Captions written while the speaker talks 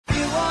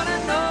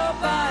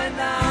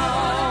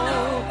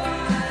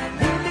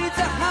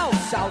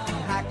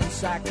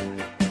sack.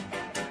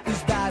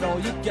 Is that all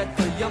you get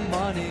for your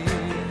money?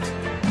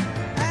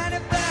 And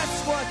if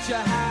that's what you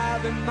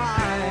have in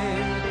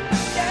mind,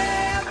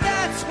 yeah,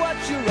 that's what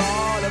you're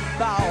all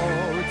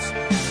about.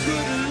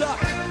 Good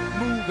luck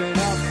moving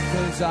up,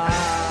 'cause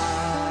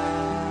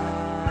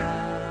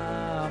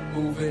I'm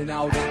moving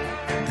out.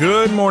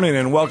 Good morning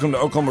and welcome to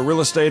Oklahoma Real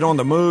Estate on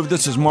the Move.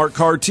 This is Mark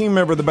Carr, team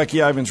member of the Becky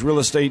Ivins Real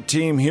Estate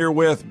Team, here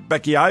with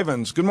Becky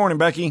Ivins. Good morning,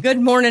 Becky. Good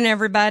morning,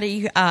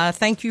 everybody.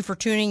 Thank you for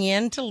tuning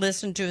in to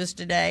listen to us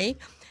today.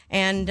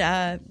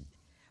 And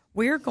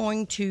we're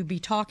going to be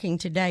talking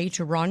today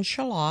to Ron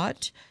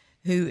Shalott,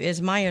 who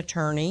is my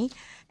attorney.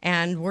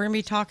 And we're going to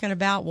be talking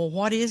about, well,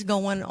 what is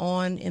going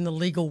on in the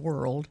legal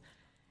world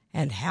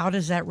and how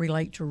does that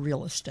relate to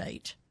real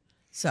estate?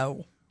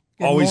 So...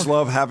 Always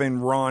love having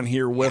Ron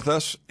here with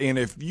us. And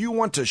if you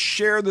want to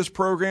share this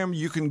program,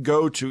 you can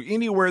go to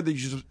anywhere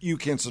that you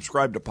can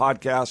subscribe to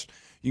podcasts.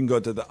 You can go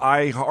to the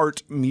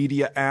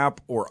iHeartMedia app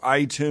or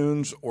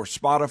iTunes or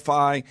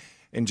Spotify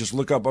and just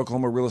look up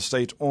Oklahoma Real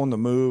Estate on the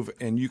Move.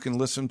 And you can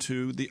listen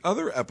to the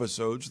other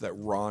episodes that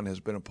Ron has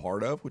been a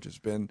part of, which has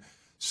been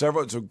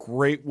several. It's a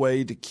great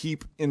way to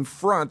keep in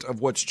front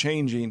of what's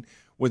changing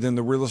within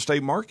the real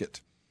estate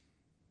market.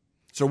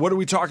 So what are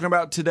we talking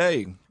about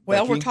today?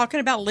 Well, Becky? we're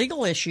talking about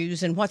legal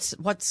issues and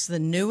what's the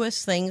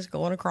newest things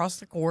going across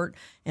the court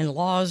and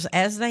laws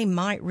as they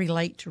might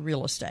relate to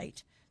real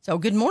estate. So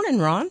good morning,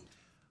 Ron.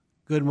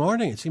 Good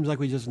morning. It seems like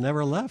we just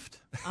never left.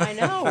 I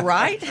know,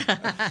 right?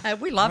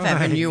 We love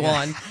having you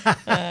on.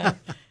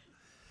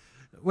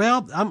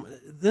 Well,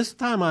 this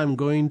time I'm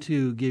going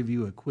to give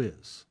you a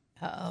quiz.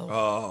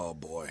 Oh,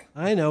 boy.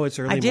 I know it's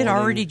early I did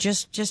morning. already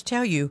just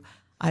tell you.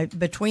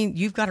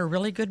 You've got a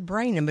really good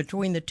brain, and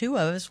between the two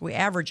of us, we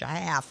average a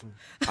half.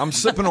 I'm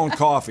sipping on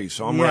coffee,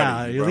 so I'm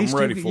ready. At least I'm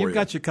ready for you. You've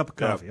got your cup of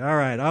coffee. Yep. All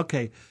right.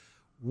 Okay.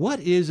 What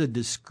is a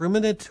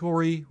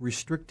discriminatory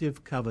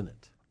restrictive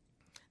covenant?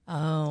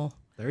 Oh.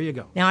 There you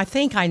go. Now, I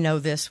think I know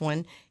this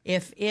one.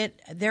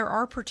 There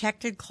are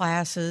protected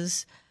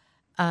classes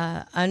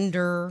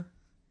under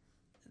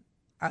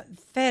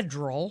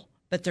federal,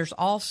 but there's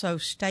also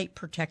state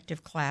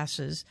protective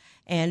classes.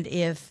 And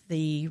if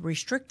the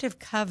restrictive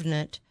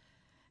covenant,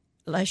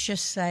 let's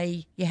just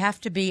say you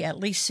have to be at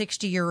least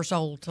 60 years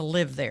old to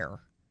live there,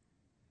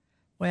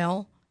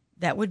 well,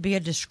 that would be a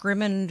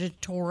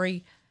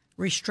discriminatory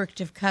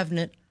restrictive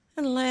covenant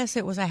unless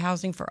it was a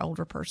Housing for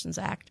Older Persons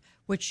Act,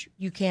 which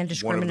you can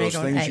discriminate on age.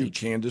 One of those things you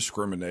can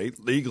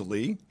discriminate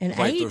legally. And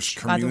like age, there's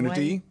by the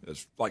community, way.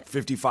 it's like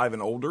 55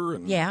 and older.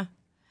 And Yeah.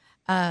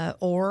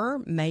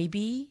 Or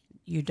maybe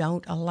you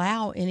don't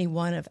allow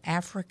anyone of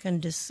African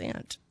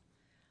descent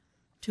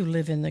to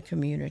live in the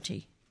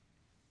community.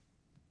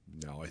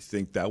 No, I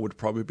think that would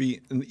probably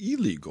be an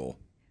illegal.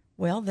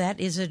 Well,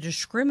 that is a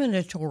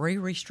discriminatory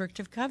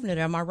restrictive covenant.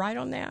 Am I right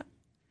on that?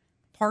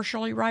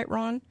 Partially right,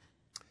 Ron?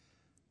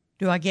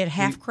 Do I get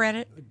half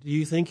credit? Do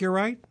you think you're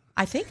right?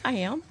 I think I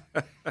am.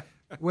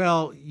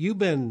 Well, you've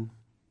been,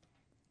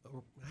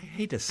 I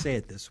hate to say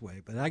it this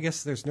way, but I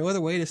guess there's no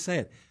other way to say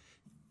it.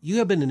 You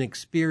have been an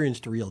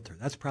experienced realtor.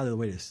 That's probably the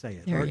way to say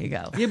it. There you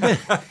go. You've been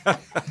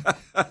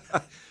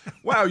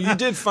Wow, you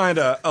did find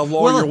a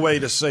lawyer way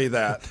to say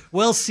that.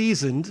 well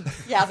seasoned.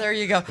 Yeah, there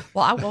you go.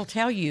 Well, I will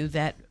tell you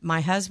that my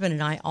husband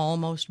and I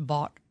almost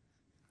bought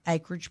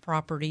acreage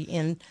property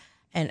in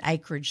an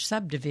acreage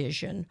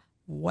subdivision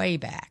way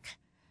back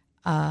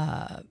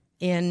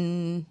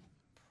in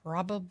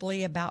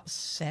probably about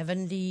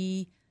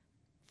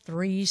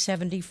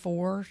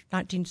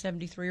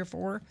 1973 or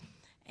 4.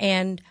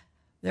 And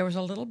there was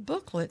a little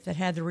booklet that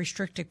had the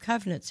restrictive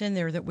covenants in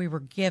there that we were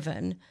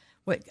given,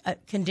 with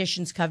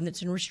conditions,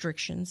 covenants, and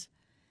restrictions.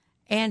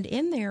 And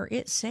in there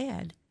it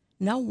said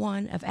no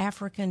one of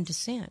African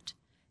descent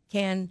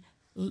can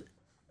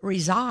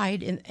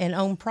reside and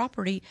own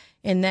property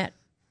in that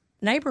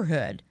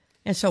neighborhood.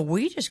 And so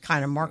we just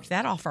kind of marked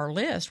that off our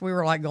list. We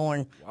were like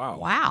going,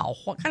 wow,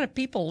 what kind of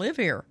people live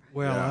here?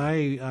 Well,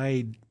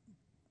 yeah.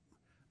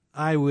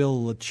 I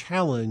will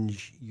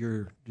challenge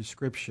your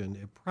description.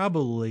 It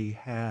probably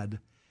had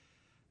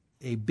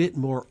a bit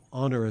more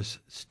onerous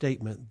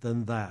statement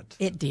than that.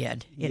 It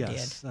did. It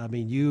yes. did. I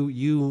mean,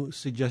 you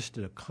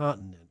suggested a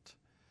continent,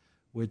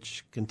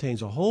 which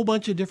contains a whole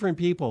bunch of different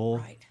people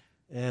Right.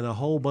 and a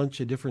whole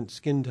bunch of different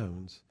skin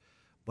tones.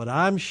 But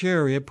I'm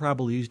sure it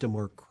probably used a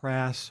more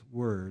crass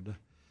word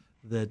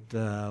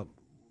that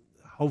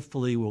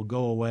hopefully will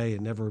go away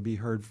and never be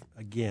heard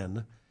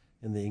again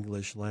in the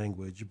English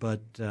language.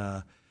 But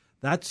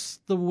that's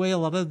the way a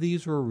lot of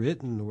these were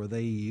written, where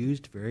they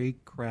used very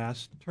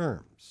crass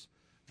terms.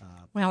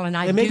 Well, and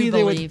I and maybe do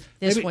they would- believe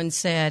this maybe- one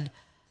said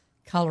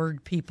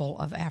colored people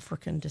of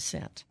African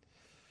descent.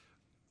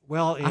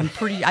 Well,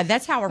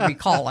 That's how I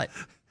recall it.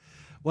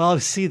 well,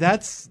 see,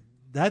 that's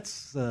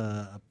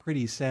a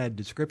pretty sad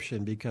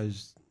description,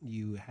 because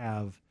you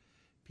have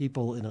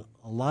people in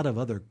a lot of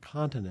other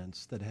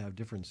continents that have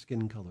different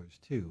skin colors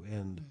too,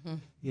 and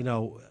you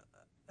know,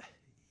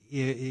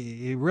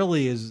 it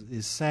really is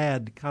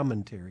sad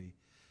commentary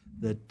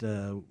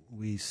that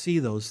we see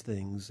those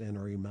things and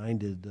are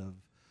reminded of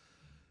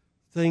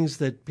things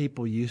that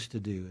people used to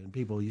do and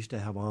people used to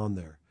have on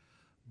there.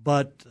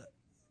 But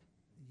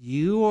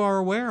you are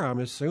aware, I'm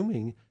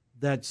assuming,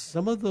 that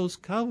some of those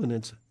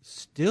covenants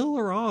still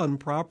are on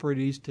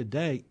properties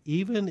today,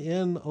 even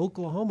in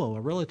Oklahoma,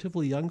 a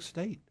relatively young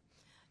state.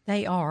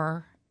 They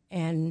are,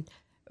 and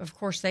of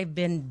course they've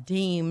been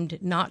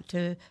deemed not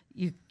to,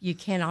 you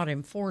cannot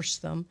enforce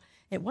them.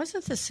 It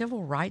wasn't the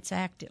Civil Rights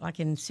Act like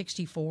in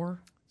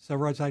 1964? Civil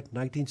Rights Act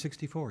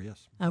 1964,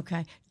 yes.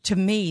 Okay. To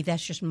me,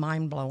 that's just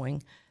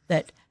mind-blowing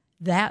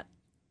that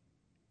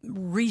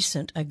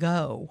recent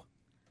ago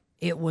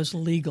it was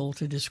legal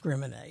to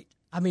discriminate.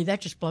 I mean,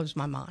 that just blows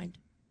my mind.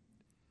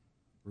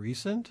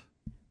 Recent?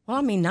 Well,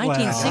 I mean,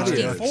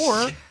 1964.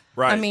 Well,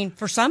 right. I mean,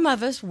 for some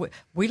of us,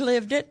 we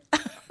lived it.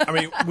 I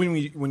mean,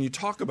 when you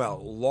talk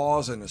about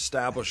laws and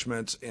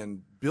establishments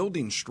and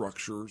building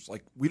structures,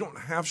 like we don't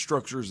have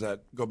structures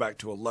that go back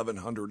to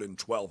 1100 and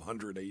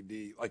 1200 AD.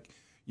 Like,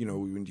 you know,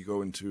 when you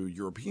go into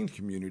European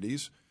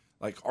communities,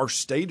 like our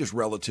state is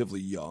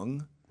relatively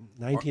young.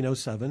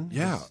 1907.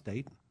 Yeah.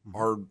 State.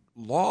 Our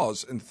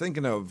laws, and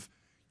thinking of,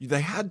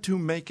 they had to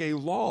make a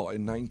law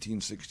in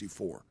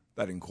 1964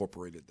 that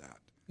incorporated that.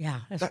 Yeah,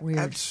 that's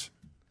weird.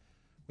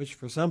 Which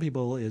for some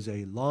people is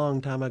a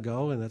long time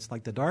ago, and that's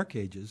like the Dark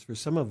Ages. For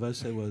some of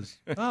us, it was,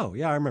 oh,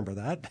 yeah, I remember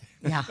that.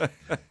 Yeah.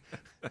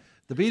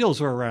 The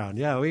Beatles were around.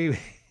 Yeah, we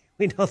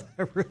know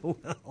that real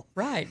well.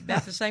 Right.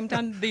 That's the same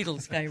time the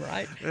Beatles came,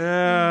 right?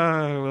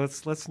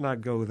 Let's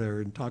not go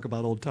there and talk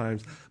about old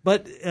times.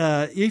 But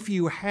if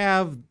you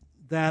have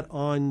that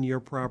on your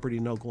property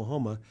in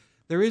Oklahoma,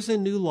 there is a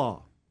new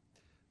law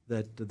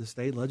that the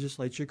state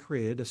legislature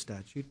created, a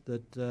statute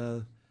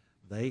that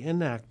they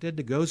enacted.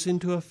 It goes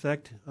into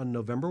effect on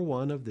November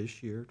 1 of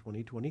this year,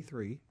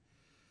 2023.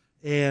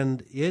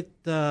 And it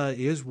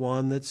is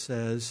one that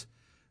says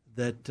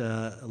that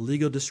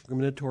illegal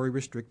discriminatory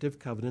restrictive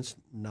covenants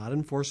not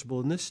enforceable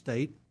in this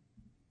state.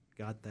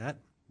 Got that?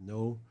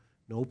 No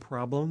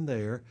problem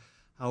there.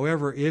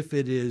 However, if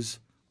it is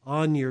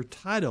on your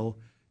title,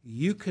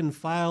 you can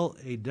file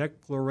a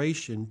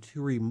declaration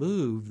to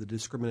remove the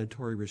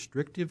discriminatory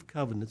restrictive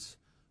covenants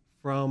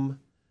from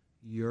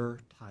your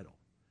title.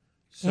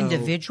 So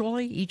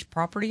individually, each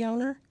property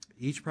owner?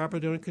 Each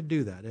property owner could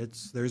do that.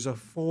 There's a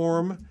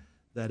form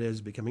that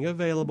is becoming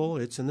available.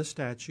 It's in the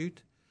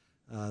statute.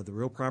 The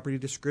real property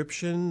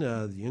description,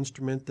 the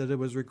instrument that it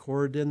was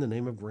recorded in, the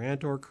name of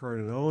grantor,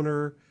 current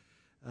owner,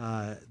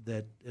 and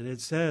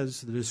it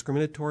says the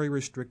discriminatory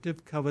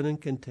restrictive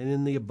covenant contained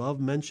in the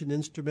above-mentioned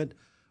instrument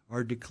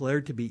are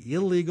declared to be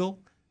illegal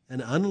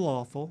and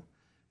unlawful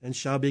and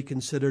shall be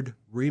considered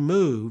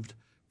removed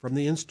from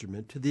the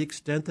instrument to the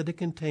extent that it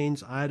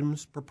contains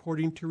items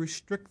purporting to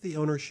restrict the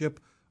ownership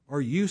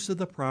or use of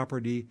the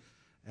property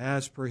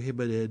as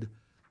prohibited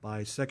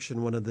by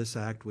Section 1 of this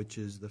Act, which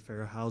is the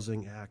Fair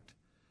Housing Act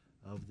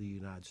of the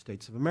United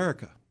States of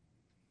America.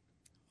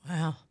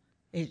 Wow.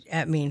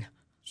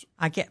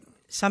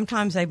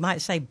 Sometimes they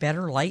might say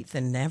better late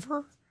than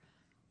never.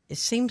 It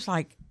seems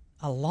like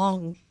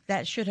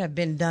that should have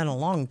been done a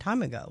long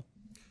time ago.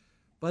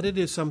 But it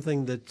is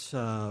something that's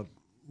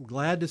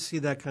glad to see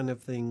that kind of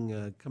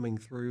thing coming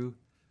through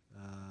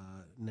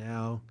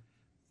now.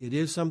 It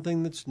is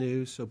something that's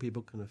new, so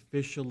people can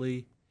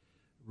officially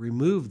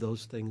remove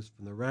those things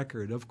from the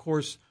record. Of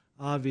course,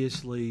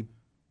 obviously,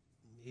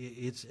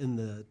 it's in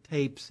the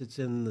tapes, it's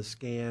in the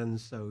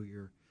scans, so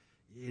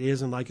it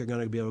isn't like you're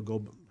going to be able to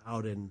go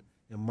out and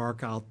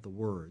mark out the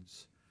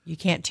words. You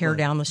can't tear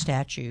down the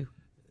statue.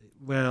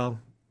 Well,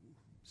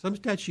 some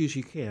statues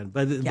you can,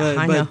 but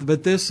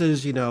this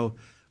is,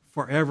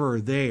 forever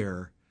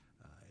there.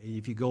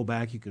 If you go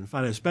back, you can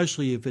find it,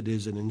 especially if it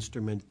is an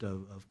instrument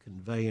of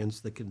conveyance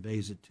that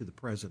conveys it to the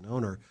present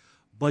owner.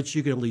 But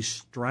you can at least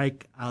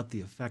strike out the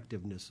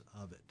effectiveness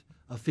of it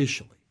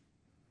officially.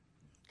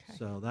 Okay.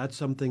 So that's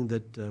something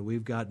that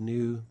we've got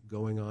new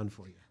going on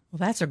for you. Well,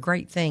 that's a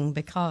great thing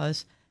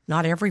because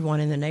not everyone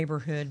in the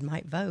neighborhood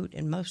might vote,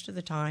 and most of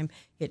the time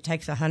it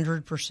takes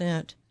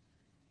 100%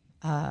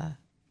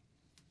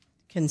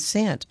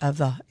 consent of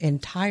the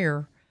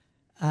entire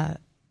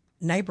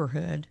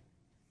neighborhood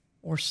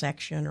or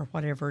section or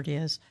whatever it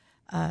is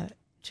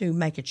to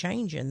make a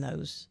change in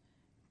those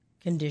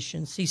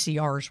conditions,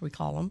 CCRs we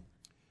call them.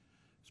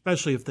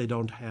 Especially if they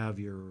don't have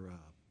your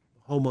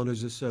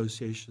homeowners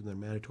association, they're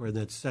mandatory, and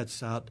that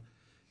sets out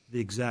the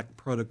exact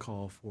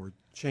protocol for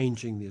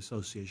changing the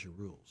association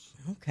rules.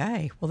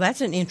 Okay. Well,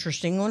 that's an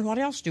interesting one. What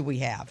else do we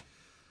have?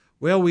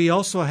 Well, we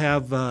also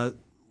have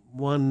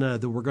one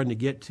that we're going to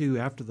get to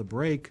after the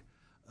break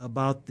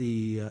about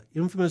the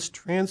infamous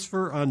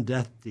transfer on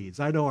death deeds.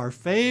 I know, our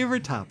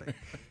favorite topic.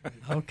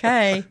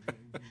 Okay.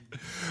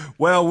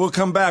 Well, we'll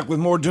come back with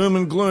more doom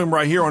and gloom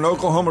right here on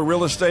Oklahoma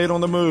Real Estate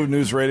on the Move,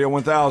 News Radio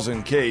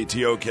 1000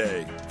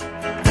 KTOK.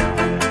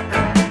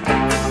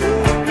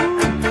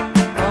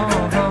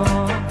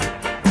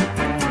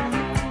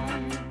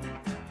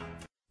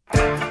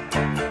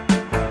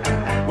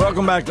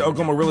 Welcome back to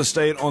Oklahoma Real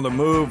Estate on the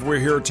Move. We're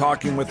here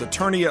talking with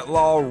attorney at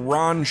law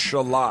Ron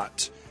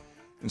Shalat.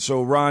 And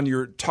so, Ron,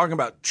 you're talking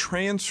about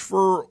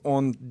transfer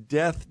on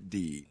death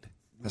deed.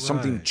 Has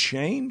something Right.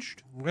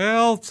 changed?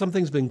 Well,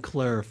 something's been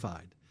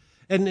clarified.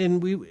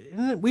 And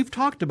we've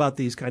talked about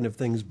these kind of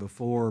things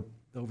before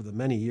over the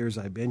many years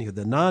I've been here.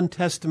 The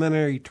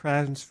Non-Testamentary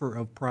Transfer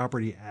of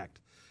Property Act,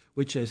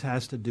 which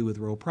has to do with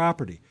real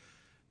property.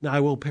 Now, I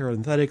will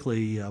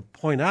parenthetically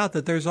point out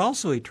that there's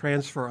also a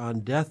transfer on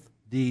death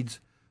deeds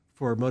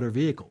for motor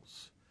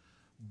vehicles,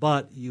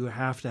 but you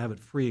have to have it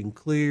free and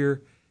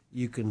clear.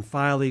 You can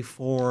file a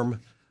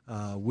form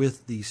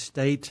with the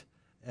state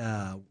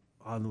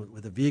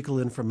with the vehicle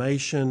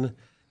information.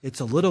 It's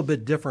a little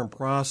bit different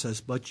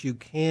process, but you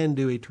can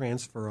do a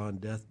transfer on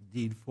death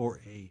deed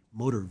for a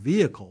motor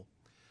vehicle.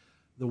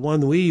 The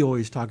one we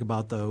always talk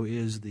about, though,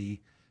 is the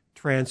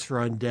transfer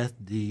on death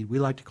deed. We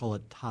like to call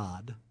it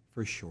TOD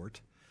for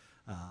short,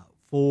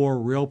 for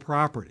real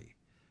property.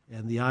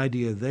 And the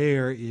idea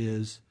there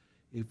is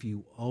if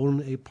you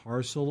own a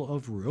parcel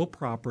of real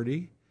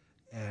property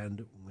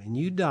and when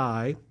you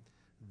die,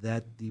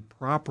 that the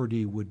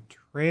property would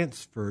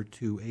transfer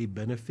to a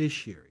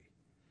beneficiary.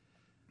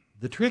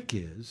 The trick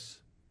is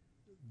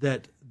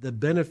that the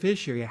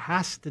beneficiary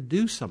has to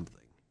do something.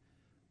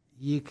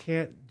 You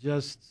can't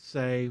just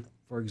say,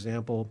 for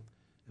example,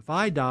 if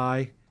I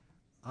die,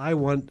 I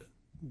want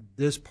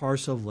this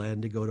parcel of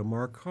land to go to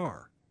Mark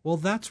Carr. Well,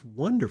 that's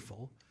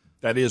wonderful.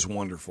 That is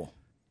wonderful.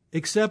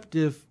 Except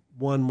if,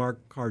 one,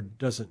 Mark Carr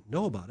doesn't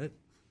know about it.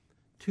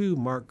 Two,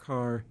 Mark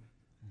Carr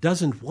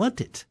doesn't want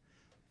it.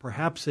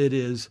 Perhaps it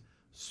is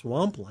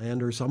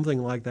swampland or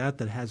something like that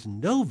that has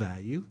no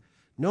value,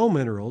 no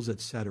minerals,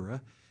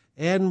 etc.,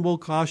 and will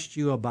cost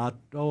you about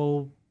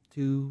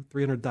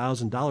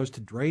 $200,000-$300,000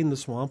 to drain the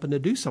swamp and to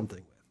do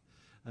something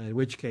with. In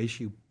which case,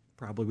 you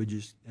probably would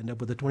just end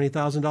up with a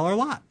 $20,000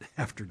 lot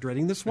after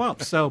draining the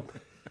swamp. So,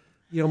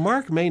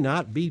 Mark may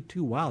not be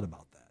too wild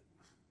about that.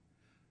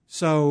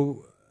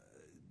 So,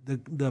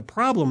 the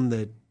problem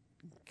that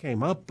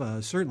came up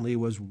certainly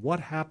was what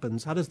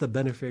happens, how does the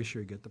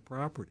beneficiary get the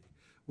property?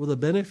 Well, the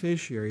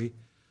beneficiary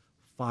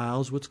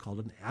files what's called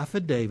an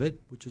affidavit,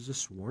 which is a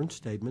sworn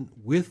statement,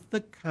 with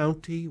the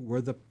county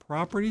where the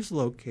property is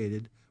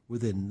located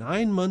within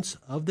 9 months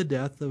of the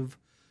death of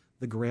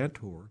the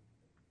grantor.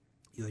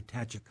 You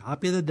attach a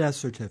copy of the death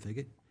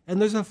certificate,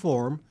 and there's a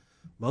form.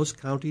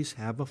 Most counties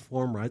have a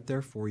form right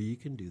there for you. You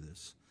can do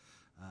this.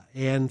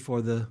 And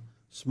for the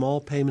small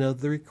payment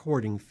of the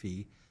recording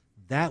fee,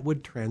 that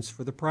would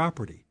transfer the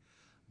property.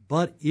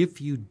 But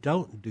if you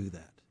don't do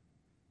that,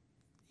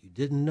 you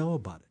didn't know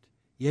about it,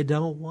 you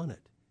don't want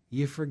it,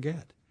 you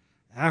forget.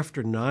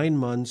 After 9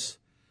 months,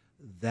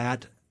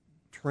 that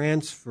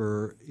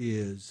transfer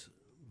is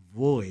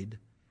void,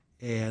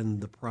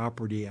 and the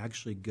property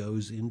actually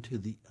goes into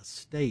the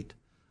estate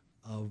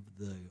of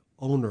the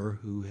owner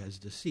who has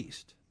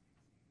deceased.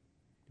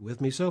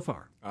 With me so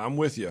far? I'm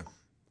with you.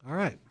 All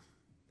right.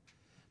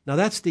 Now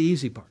that's the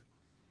easy part.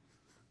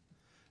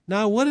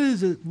 Now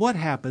what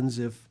happens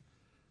if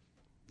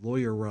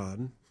Lawyer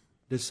Ron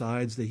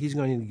decides that he's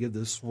going to give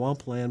this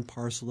swampland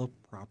parcel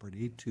of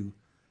property to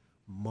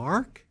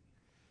Mark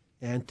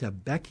and to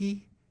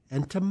Becky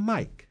and to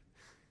Mike?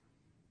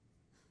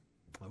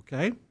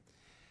 Okay?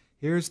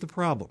 Here's the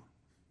problem.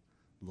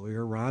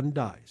 Lawyer Ron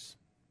dies.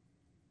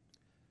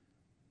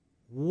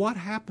 What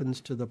happens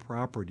to the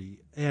property?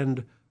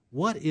 And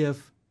what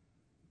if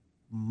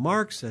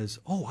Mark says,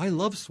 oh, I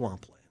love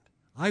swampland.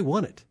 I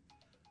want it.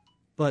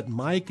 But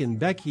Mike and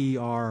Becky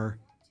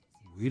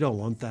we don't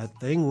want that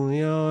thing.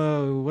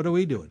 What are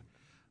we doing?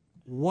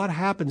 What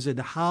happens and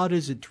how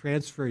does it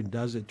transfer and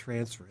does it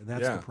transfer? And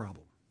that's the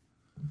problem.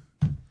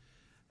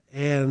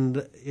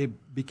 And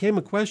it became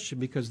a question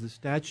because the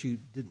statute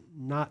did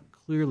not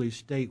clearly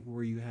state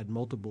where you had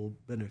multiple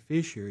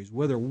beneficiaries,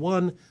 whether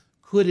one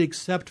could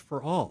accept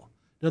for all.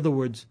 In other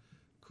words,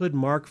 could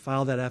Mark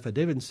file that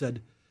affidavit and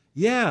said,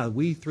 yeah,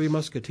 we Three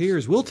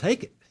Musketeers, we'll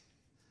take it.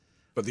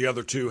 But the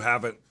other two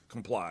haven't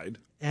complied.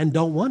 And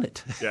don't want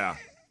it. Yeah.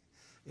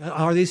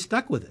 Are they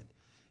stuck with it?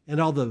 And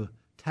all the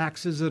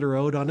taxes that are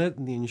owed on it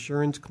and the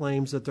insurance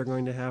claims that they're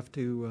going to have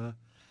to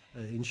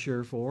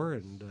insure for.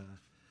 And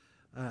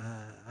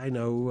I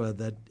know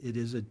that it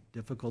is a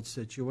difficult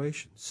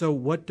situation. So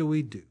what do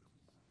we do?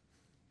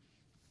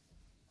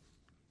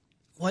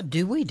 What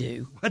do we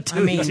do? What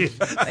do we do?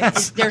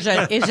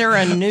 Is there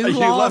a new You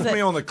law left that,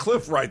 me on the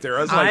cliff right there.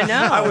 I was like, I know,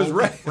 I was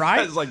ready. right?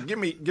 I was like, get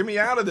me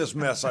out of this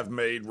mess I've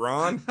made,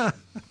 Ron.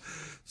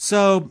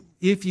 So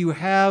if you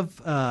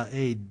have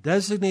a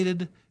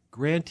designated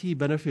grantee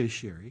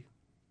beneficiary,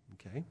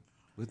 okay,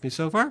 with me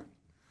so far,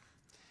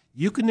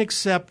 you can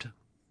accept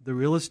the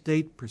real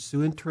estate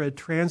pursuant to a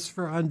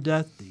transfer on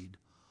death deed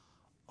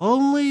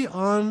only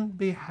on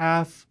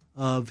behalf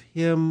of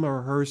him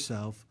or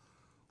herself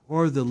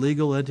or the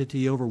legal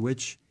entity over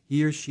which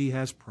he or she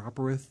has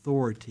proper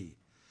authority.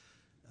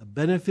 A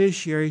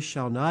beneficiary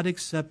shall not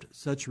accept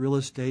such real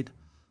estate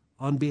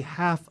on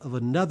behalf of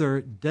another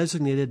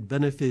designated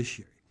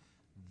beneficiary.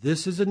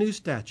 This is a new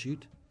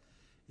statute.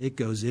 It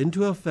goes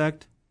into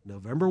effect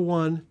November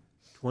 1,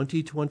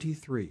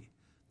 2023.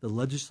 The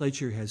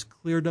legislature has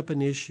cleared up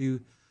an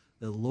issue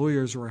that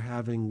lawyers were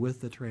having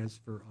with the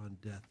transfer on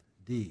death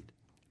deed.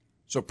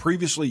 So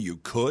previously you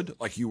could,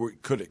 like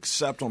could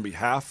accept on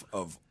behalf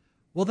of.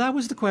 Well, that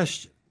was the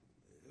question.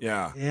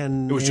 Yeah,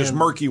 And it was just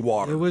murky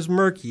water. It was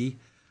murky.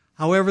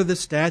 However, the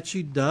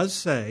statute does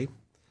say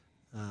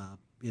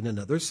in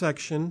another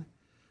section,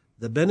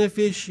 the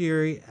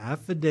beneficiary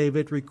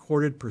affidavit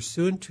recorded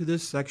pursuant to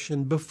this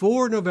section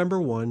before November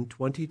 1,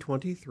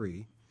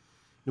 2023,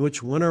 in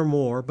which one or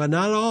more, but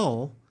not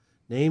all,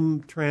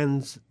 named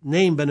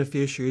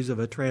beneficiaries of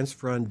a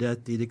transfer on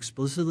death deed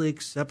explicitly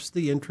accepts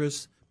the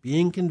interest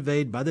being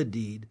conveyed by the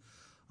deed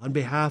on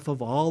behalf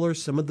of all or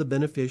some of the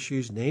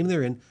beneficiaries named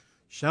therein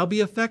shall be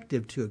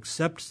effective to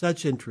accept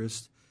such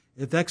interest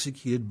if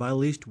executed by at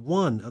least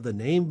one of the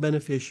named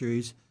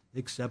beneficiaries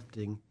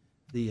accepting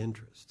the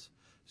interests.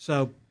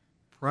 So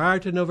prior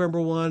to November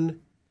 1,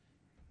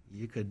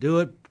 you could do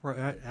it. On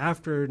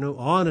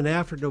and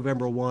after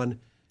November 1,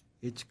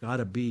 it's got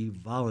to be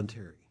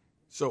voluntary.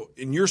 So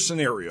in your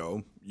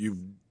scenario, you've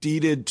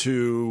deeded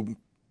to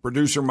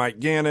producer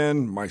Mike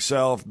Gannon,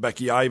 myself,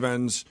 Becky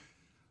Ivins.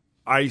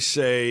 I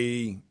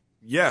say,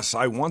 yes,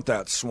 I want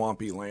that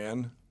swampy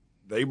land.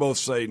 They both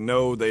say,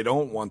 no, they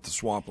don't want the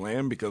swamp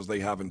land because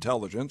they have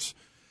intelligence.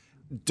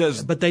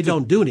 But they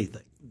don't do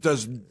anything.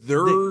 Does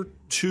their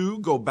two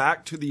go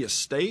back to the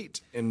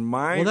estate and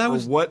mine? Well,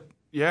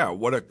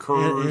 what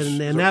occurs?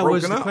 And that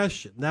was the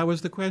question. That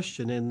was the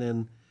question. And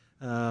then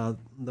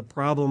the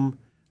problem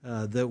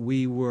that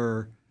we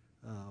were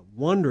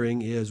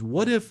wondering is,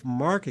 what if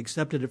Mark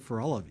accepted it for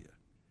all of you?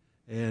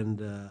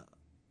 And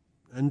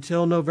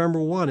until November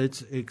 1,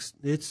 it's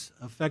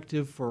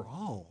effective for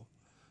all.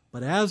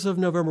 But as of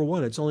November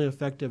 1, it's only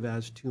effective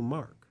as to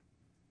Mark.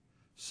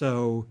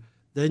 So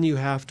then you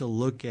have to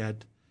look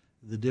at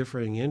the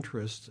differing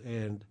interests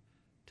and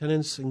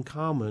tenants in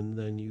common.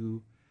 Then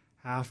you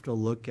have to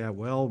look at,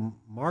 well,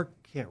 Mark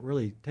can't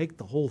really take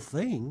the whole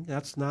thing.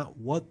 That's not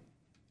what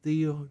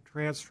the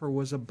transfer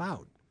was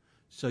about.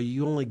 So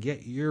you only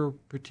get your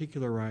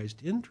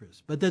particularized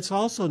interest. But that's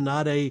also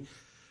not a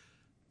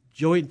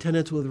joint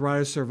tenants with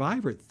right of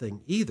survivor thing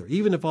either,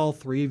 even if all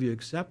three of you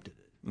accepted it.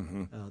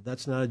 Mm-hmm.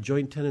 That's not a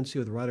joint tenancy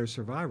with right of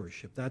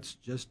survivorship. That's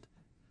just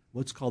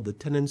what's called the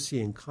tenancy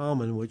in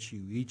common, which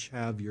you each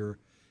have your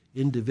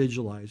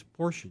individualized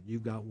portion.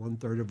 You've got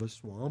 1/3 of a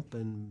swamp,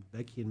 and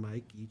Becky and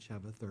Mike each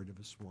have 1/3 of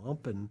a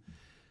swamp, and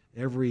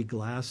every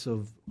glass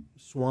of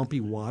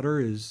swampy water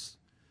is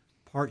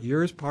part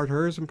yours, part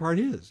hers, and part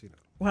his.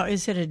 Well,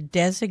 is it a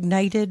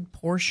designated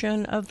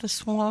portion of the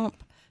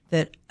swamp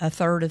that a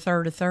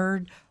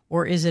third,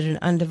 or is it an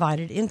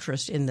undivided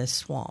interest in this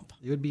swamp?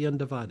 It would be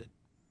undivided.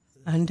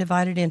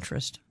 Undivided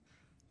interest.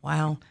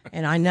 Wow.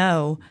 And I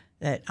know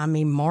that,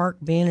 Mark,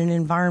 being an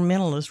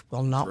environmentalist,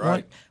 will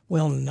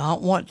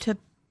not want to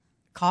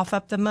cough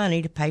up the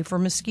money to pay for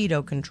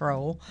mosquito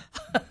control,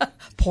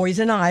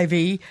 poison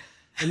ivy.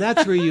 And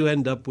that's where you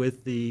end up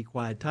with the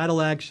quiet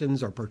title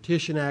actions or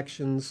partition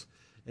actions,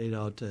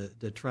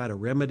 to try to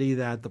remedy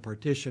that. The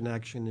partition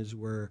action is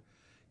where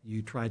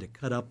you try to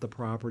cut up the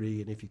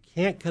property, and if you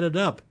can't cut it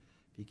up,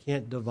 if you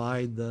can't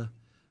divide the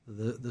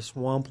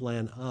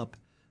swampland up,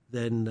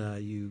 then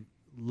you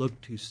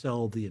look to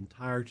sell the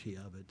entirety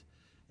of it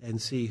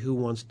and see who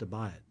wants to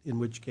buy it. In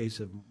which case,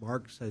 if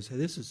Mark says, hey,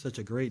 this is such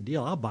a great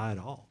deal, I'll buy it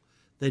all,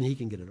 then he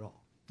can get it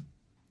all.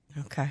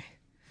 Okay.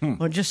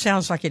 Well, it just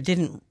sounds like it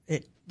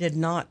did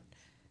not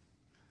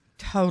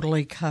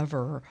totally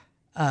cover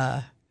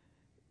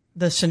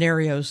the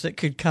scenarios that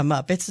could come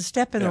up. It's a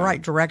step in the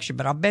right direction,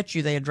 but I'll bet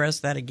you they address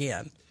that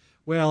again.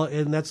 Well,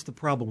 and that's the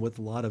problem with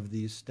a lot of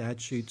these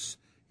statutes.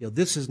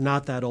 This is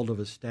not that old of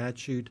a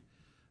statute.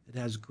 It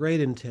has great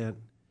intent,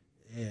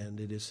 and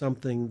it is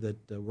something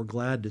that we're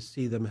glad to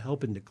see them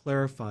helping to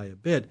clarify a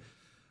bit.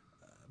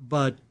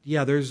 But,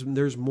 yeah,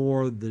 there's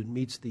more that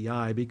meets the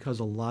eye, because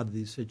a lot of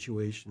these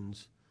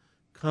situations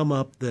come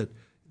up that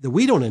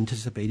we don't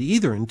anticipate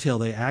either until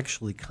they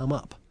actually come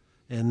up.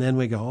 And then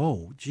we go,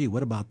 oh, gee,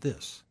 what about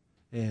this?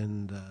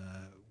 And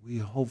we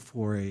hope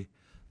for a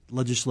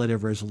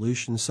legislative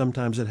resolution.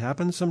 Sometimes it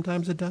happens,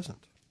 sometimes it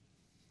doesn't.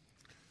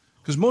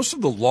 Because most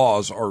of the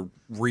laws are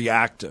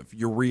reactive.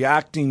 You're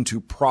reacting to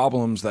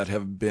problems that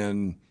have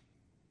been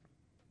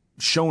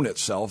shown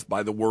itself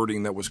by the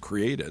wording that was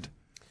created.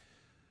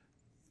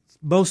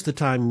 Most of the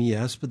time,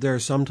 yes, but there are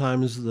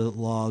sometimes the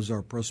laws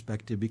are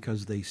prospective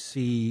because they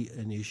see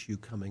an issue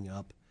coming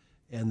up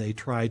and they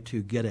try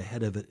to get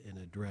ahead of it and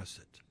address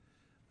it.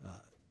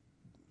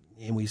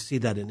 And we see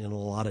that in a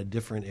lot of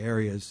different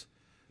areas,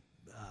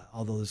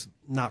 although it's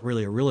not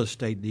really a real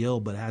estate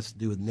deal, but it has to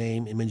do with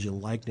name, image, and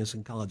likeness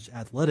in college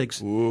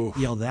athletics. Ooh.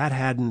 That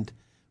hadn't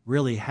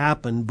really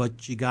happened,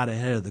 but you got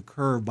ahead of the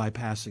curve by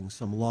passing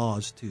some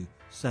laws to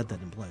set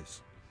that in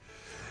place.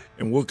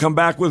 And we'll come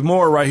back with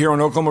more right here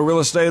on Oklahoma Real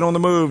Estate on the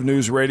Move,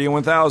 News Radio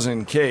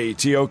 1000,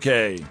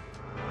 KTOK.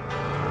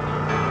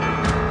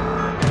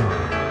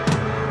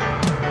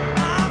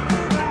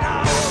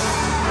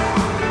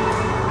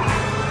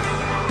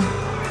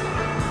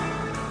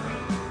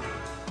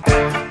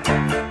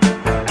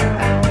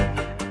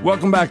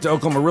 Welcome back to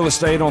Oklahoma Real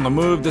Estate on the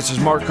Move. This is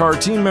Mark Carr,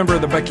 team member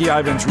of the Becky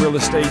Ivins Real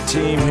Estate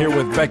team, here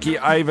with Becky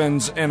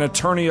Ivins and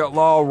attorney at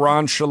law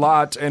Ron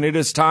Shalat, and it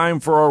is time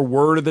for our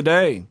word of the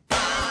day.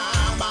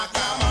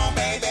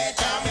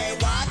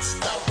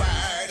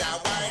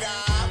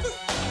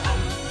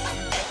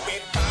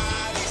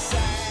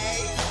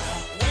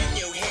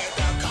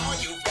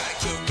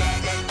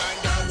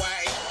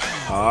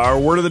 Our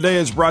word of the day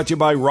is brought to you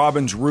by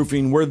Robbins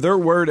Roofing, where their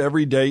word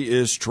every day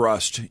is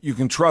trust. You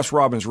can trust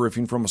Robbins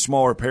Roofing from a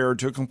small repair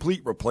to a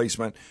complete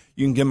replacement.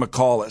 You can give them a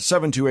call at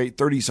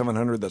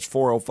 728-3700. That's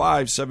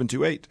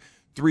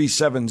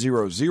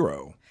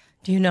 405-728-3700.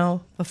 Do you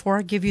know, before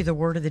I give you the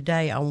word of the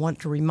day, I want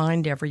to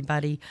remind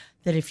everybody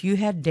that if you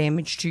had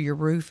damage to your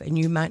roof, and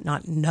you might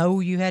not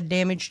know you had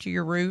damage to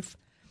your roof,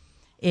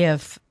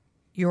 if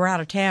you're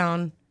out of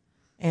town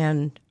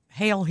and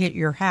hail hit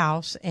your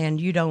house and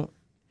you don't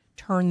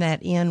turn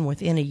that in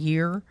within a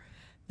year,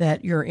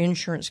 that your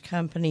insurance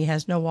company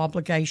has no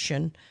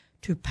obligation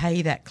to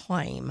pay that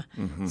claim.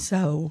 Mm-hmm.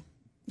 So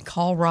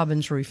call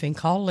Robbins Roofing,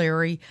 call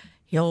Larry.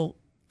 He'll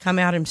come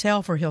out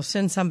himself or he'll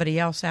send somebody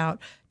else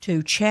out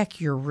to check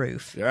your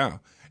roof. Yeah.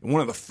 And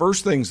one of the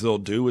first things they'll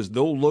do is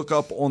they'll look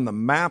up on the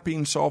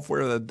mapping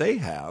software that they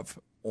have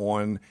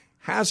on,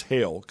 has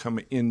hail come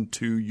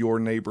into your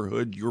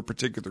neighborhood, your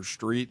particular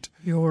street?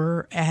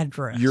 Your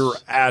address. Your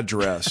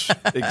address,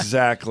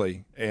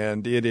 exactly.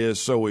 And it is,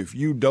 so if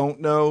you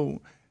don't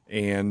know,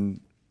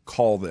 and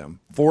call them,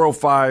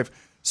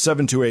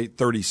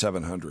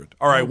 405-728-3700.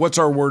 All right, what's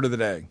our word of the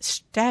day?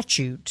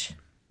 Statute.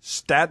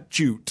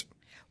 Statute.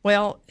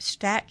 Well,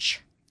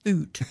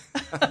 statute.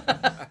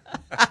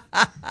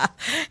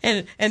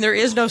 and there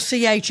is no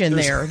CH in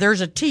there.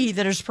 There's a T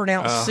that is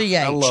pronounced CH.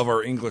 I love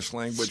our English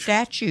language.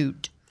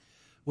 Statute.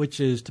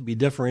 Which is to be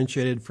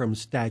differentiated from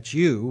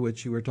statue,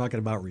 which you were talking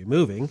about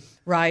removing.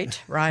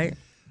 Right.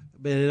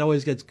 But it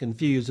always gets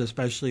confused,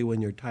 especially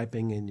when you're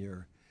typing and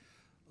your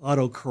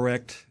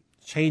autocorrect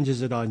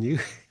changes it on you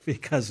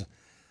because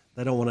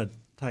they don't want to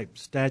type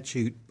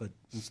statute, but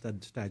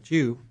instead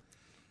statue.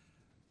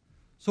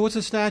 So what's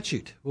a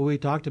statute? Well, we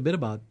talked a bit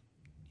about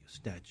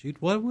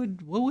statute. What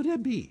would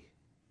it be?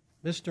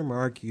 Mr.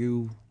 Mark,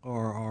 you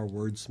are our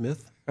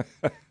wordsmith.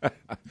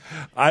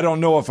 I don't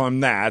know if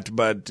I'm that,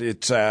 but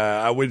it's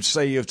I would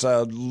say it's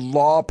a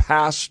law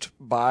passed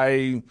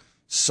by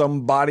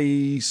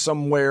somebody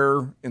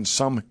somewhere in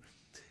some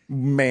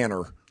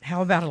manner.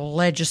 How about a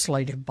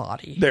legislative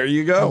body? There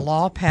you go. A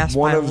law passed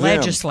by a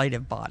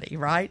legislative body,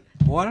 right?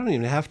 Well, I don't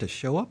even have to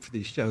show up for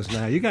these shows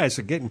now. You guys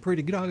are getting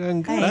pretty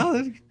good.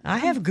 Hey, I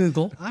have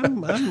Google.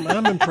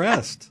 I'm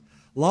impressed.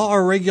 Law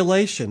or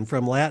regulation,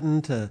 from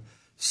Latin to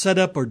set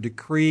up or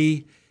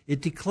decree. It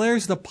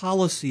declares the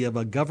policy of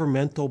a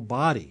governmental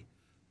body,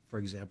 for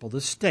example, the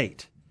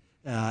state,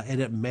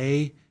 and it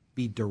may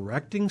be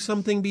directing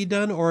something be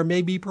done or it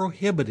may be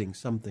prohibiting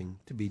something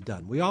to be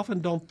done. We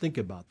often don't think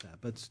about that,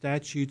 but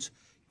statutes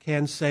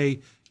can say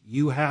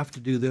you have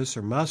to do this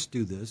or must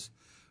do this,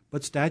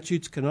 but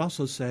statutes can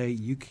also say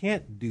you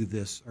can't do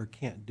this or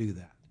can't do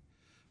that.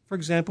 For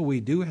example, we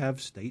do have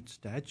state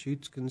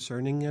statutes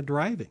concerning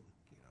driving,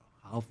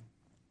 how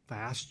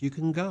fast you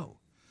can go.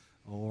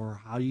 Or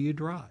how do you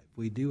drive?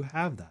 We do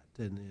have that,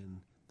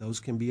 and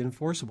those can be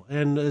enforceable,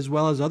 and as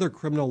well as other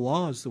criminal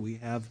laws that we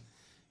have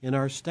in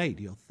our state,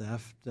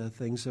 theft,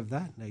 things of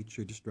that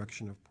nature,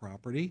 destruction of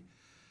property.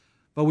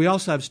 But we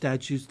also have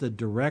statutes that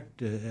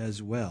direct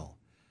as well,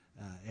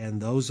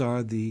 and those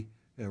are the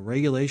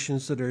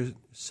regulations that are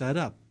set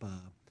up.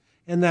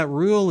 And that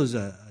rule is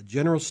a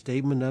general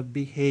statement of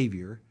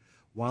behavior,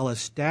 while a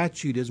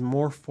statute is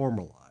more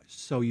formalized.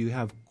 So you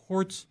have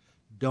courts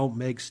don't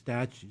make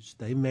statutes,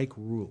 they make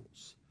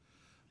rules.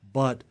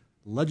 But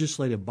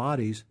legislative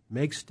bodies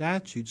make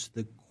statutes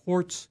the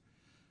courts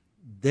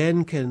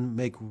then can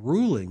make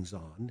rulings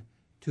on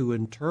to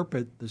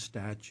interpret the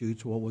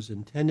statutes, what was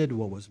intended,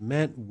 what was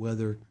meant,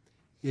 whether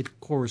it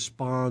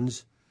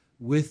corresponds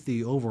with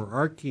the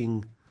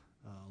overarching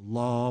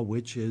law,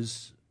 which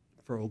is,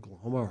 for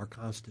Oklahoma, our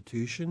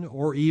Constitution,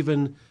 or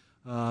even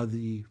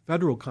the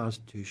federal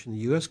Constitution, the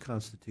U.S.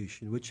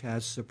 Constitution, which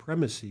has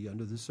supremacy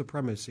under the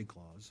Supremacy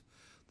Clause,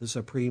 the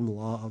supreme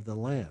law of the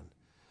land.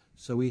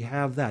 So we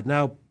have that.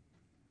 Now,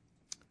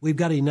 we've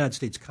got a United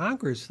States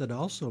Congress that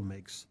also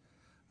makes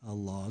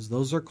laws.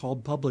 Those are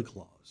called public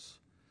laws.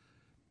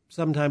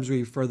 Sometimes we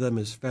refer them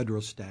as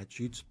federal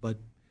statutes, but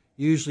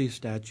usually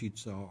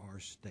statutes are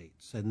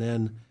states. And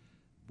then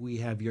we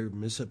have your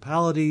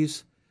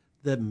municipalities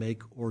that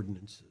make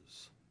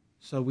ordinances.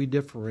 So we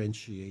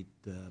differentiate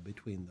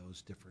between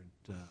those different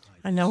items.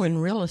 I know in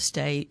real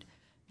estate,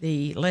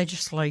 the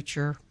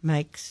legislature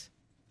makes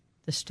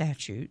the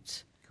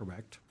statutes.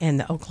 Correct. And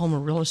the Oklahoma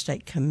Real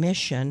Estate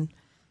Commission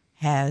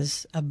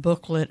has a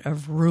booklet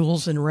of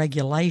rules and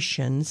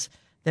regulations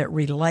that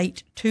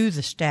relate to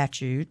the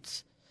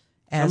statutes.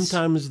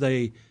 Sometimes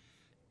they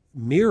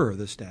mirror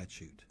the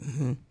statute.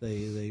 Mm-hmm.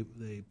 They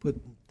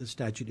put the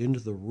statute into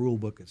the rule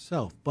book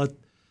itself. But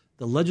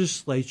the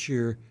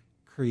legislature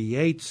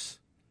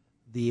creates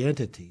the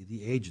entity,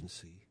 the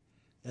agency,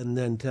 and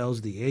then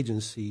tells the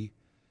agency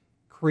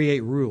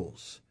create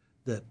rules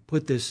that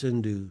put this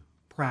into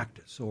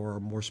practice or are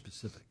more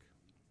specific?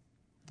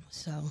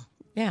 So,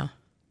 yeah.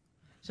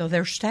 So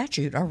there's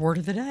statute, our word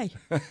of the day.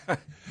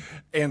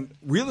 And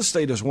real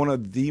estate is one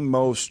of the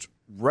most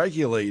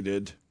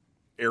regulated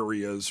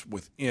areas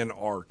within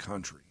our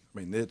country. I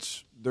mean,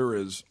 there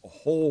is a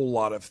whole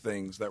lot of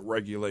things that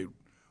regulate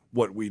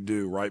what we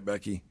do, right,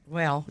 Becky?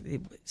 Well,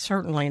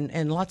 certainly,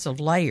 and lots of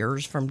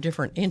layers from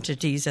different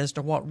entities as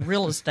to what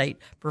real estate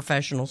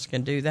professionals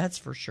can do, that's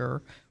for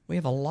sure. We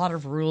have a lot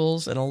of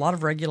rules and a lot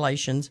of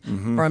regulations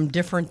from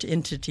different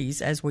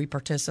entities as we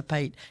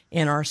participate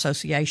in our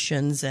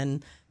associations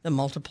and the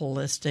multiple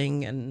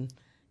listing and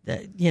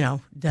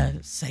the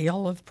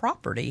sale of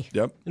property.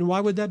 Yep. And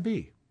why would that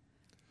be?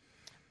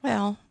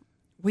 Well,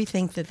 we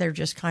think that they're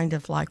just kind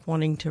of like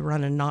wanting to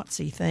run a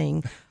Nazi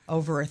thing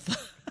over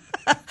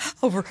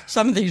over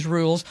some of these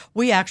rules.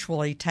 We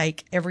actually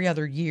take every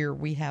other year.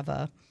 We have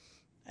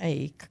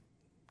a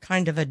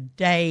kind of a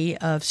day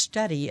of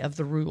study of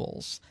the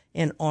rules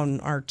on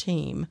our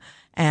team,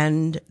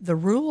 and the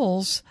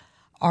rules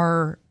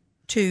are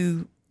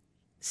to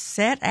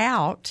set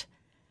out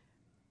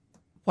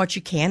what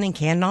you can and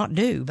cannot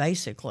do,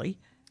 basically.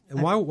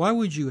 And why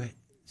would you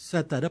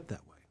set that up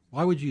that way?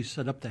 Why would you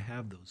set up to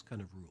have those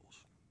kind of rules?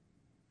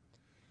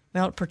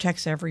 Well, it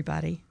protects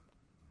everybody.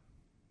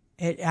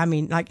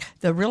 Like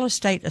the Real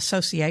Estate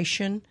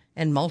Association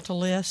and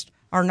Multilist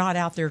are not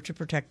out there to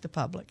protect the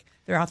public.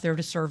 They're out there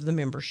to serve the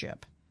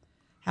membership.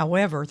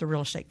 However, the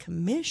Real Estate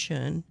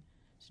Commission's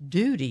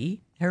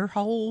duty,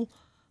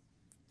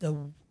 the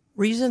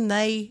reason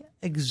they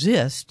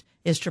exist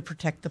is to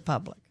protect the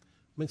public.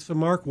 So,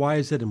 Mark, why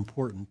is it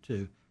important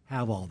to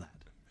have all that?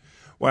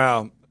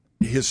 Well,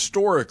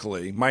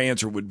 historically, my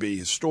answer would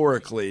be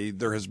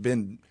there has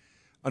been,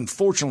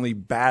 unfortunately,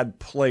 bad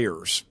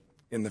players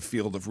in the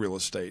field of real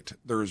estate.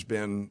 There's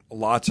been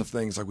lots of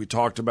things, like we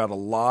talked about, a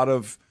lot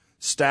of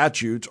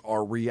statutes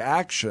are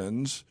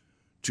reactions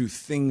to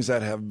things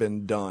that have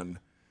been done.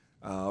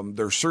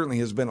 There certainly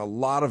has been a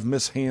lot of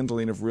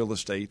mishandling of real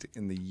estate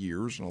in the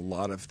years and a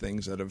lot of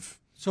things that have...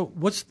 So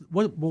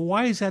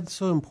why is that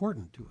so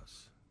important to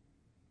us?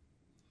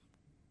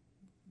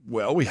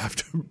 Well, we have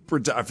to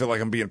protect. I feel like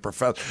I'm being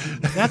professional.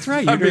 That's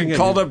right. I'm being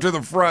called up to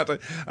the front.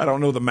 I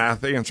don't know the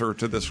math answer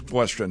to this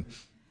question.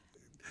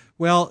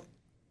 Well,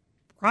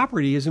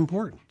 property is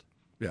important.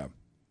 Yeah.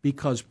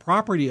 Because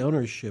property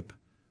ownership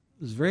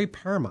is very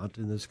paramount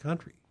in this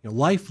country.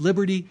 Life,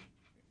 liberty.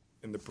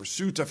 In the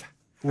pursuit of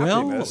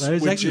well, happiness. That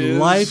is actually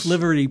life,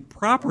 liberty,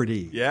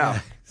 property. Yeah.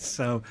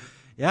 So,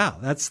 yeah,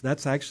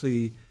 that's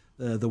actually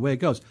the way it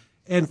goes.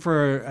 And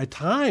for a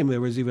time,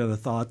 there was even a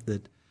thought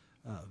that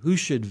who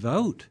should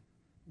vote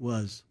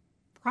was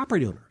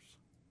property owners,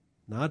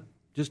 not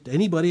just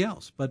anybody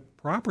else, but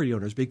property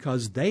owners,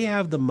 because they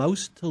have the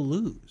most to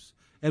lose.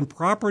 And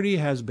property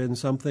has been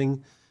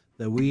something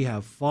that we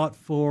have fought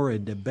for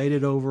and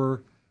debated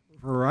over,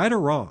 for right or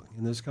wrong,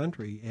 in this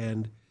country.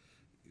 And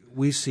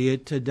we see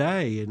it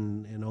today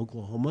in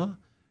Oklahoma,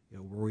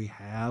 where we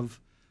have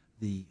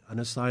the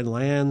unassigned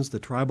lands, the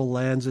tribal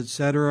lands,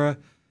 etc.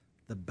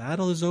 The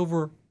battle is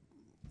over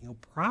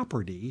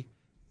property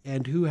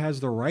and who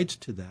has the rights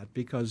to that,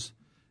 because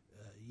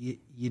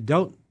you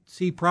don't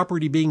see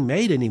property being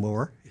made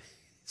anymore.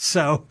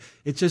 So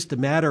it's just a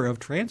matter of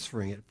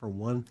transferring it from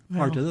one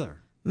part to the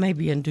other.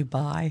 Maybe in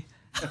Dubai,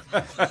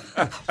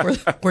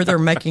 where they're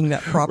making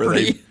that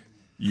property.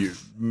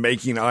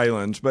 Making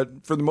islands.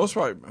 But for the most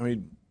part,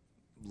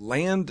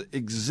 land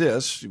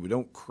exists. We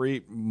don't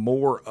create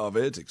more of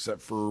it,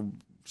 except for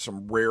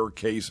some rare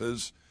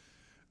cases.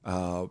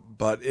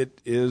 But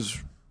it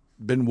is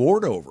been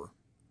warred over.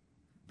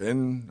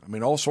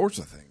 All sorts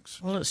of things.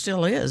 Well, it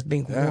still is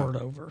being warred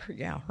over.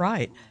 Yeah,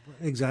 right.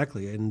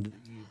 Exactly. And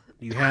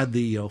you had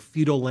the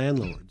feudal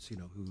landlords,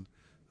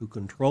 who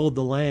controlled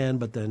the land,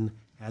 but then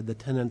had the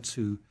tenants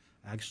who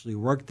actually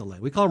worked the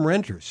land. We call them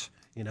renters,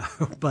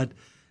 but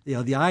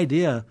the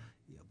idea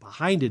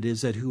behind it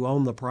is that who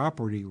owned the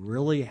property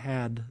really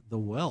had the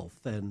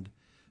wealth. And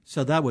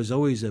so that was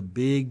always a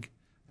big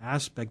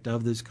aspect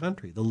of this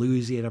country. The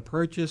Louisiana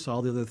Purchase,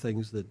 all the other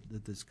things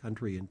that this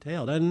country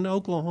entailed. And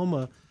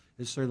Oklahoma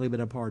has certainly been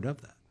a part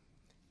of that.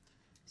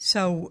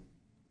 So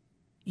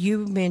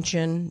you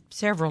mentioned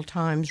several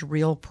times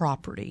real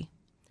property.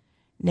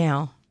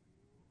 Now,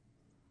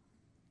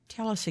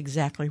 tell us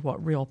exactly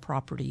what real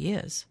property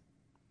is.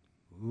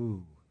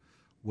 Ooh.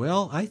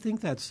 Well, I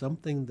think that's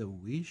something that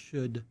we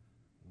should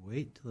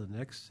wait till the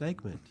next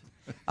segment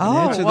and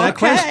answer that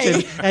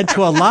question, and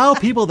to allow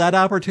people that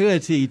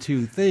opportunity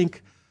to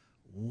think,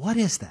 what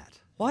is that?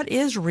 What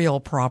is real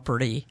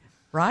property,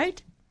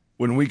 right?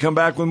 When we come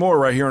back with more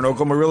right here on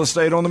Oklahoma Real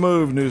Estate on the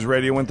Move, News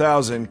Radio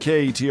 1000,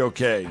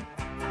 KTOK.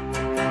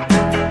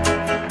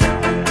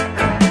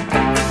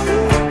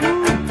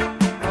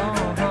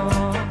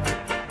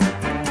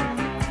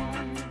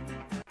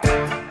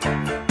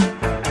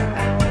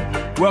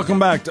 Welcome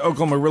back to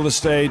Oklahoma Real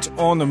Estate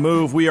on the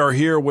Move. We are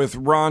here with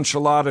Ron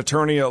Shalott,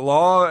 attorney at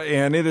law,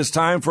 and it is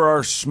time for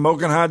our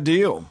Smoking Hot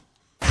Deal.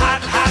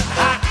 Hot, hot,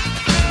 hot.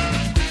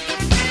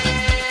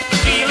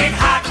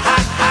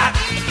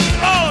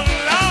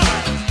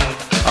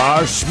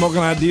 Our Smoking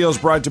Hot Deal is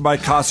brought to you by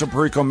Casa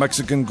Perico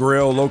Mexican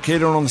Grill,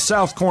 located on the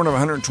south corner of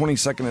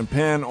 122nd and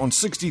Penn, on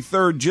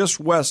 63rd, just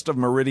west of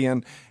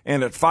Meridian,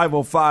 and at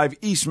 505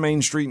 East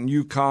Main Street in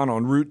Yukon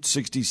on Route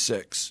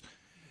 66.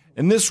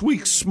 And this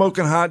week's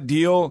Smoking Hot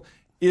Deal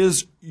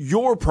is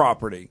your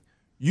property.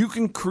 You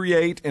can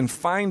create and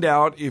find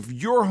out if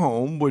your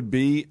home would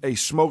be a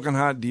Smoking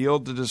Hot Deal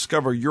to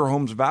discover your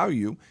home's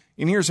value.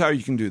 And here's how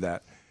you can do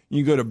that.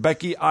 You go to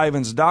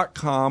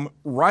BeckyIvans.com.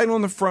 Right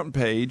on the front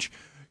page,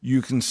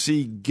 you can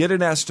see Get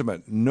an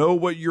Estimate, know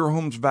what your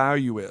home's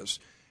value is,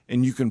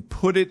 and you can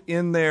put it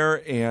in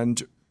there,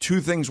 and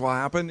two things will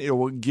happen. It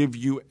will give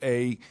you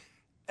a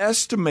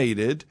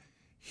estimated,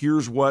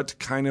 here's what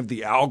kind of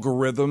the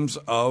algorithms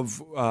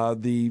of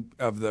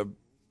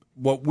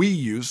what we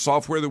use,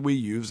 software that we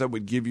use, that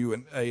would give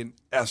you an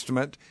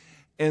estimate.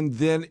 And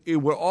then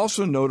it will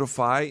also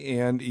notify,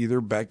 and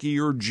either Becky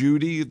or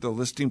Judy, the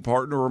listing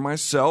partner, or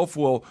myself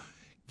will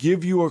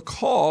give you a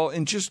call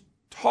and just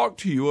talk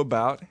to you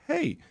about,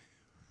 hey,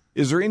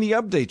 is there any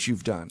updates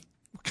you've done?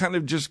 Kind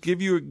of just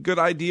give you a good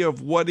idea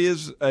of what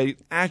is an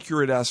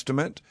accurate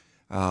estimate.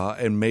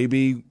 And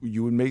maybe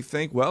you may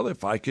think, well,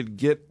 if I could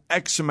get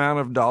X amount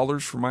of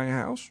dollars for my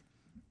house,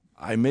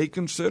 I may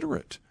consider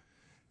it.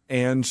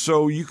 And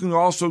so you can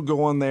also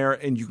go on there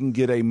and you can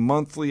get a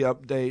monthly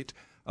update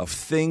of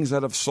things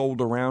that have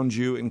sold around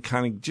you and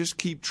kind of just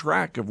keep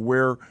track of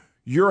where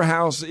your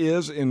house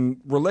is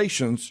in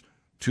relations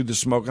to the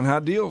Smoking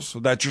Hot Deal. So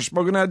that's your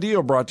Smoking Hot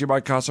Deal, brought to you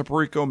by Casa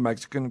Perico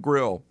Mexican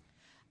Grill.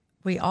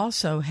 We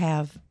also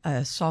have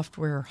a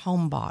software,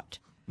 HomeBot,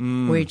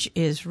 which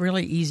is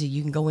really easy.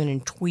 You can go in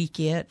and tweak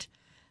it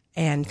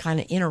and kind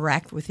of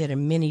interact with it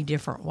in many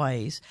different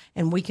ways.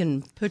 And we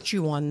can put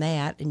you on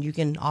that, and you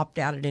can opt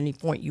out at any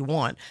point you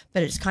want.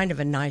 But it's kind of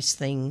a nice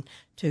thing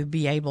to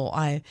be able.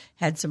 I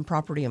had some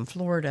property in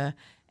Florida,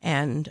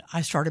 and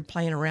I started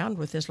playing around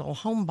with this little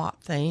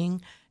HomeBot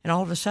thing, and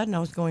all of a sudden I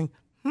was going,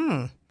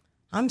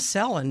 I'm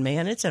selling,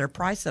 man. It's at a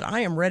price that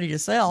I am ready to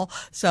sell.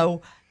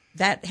 So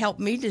that helped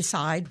me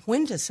decide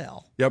when to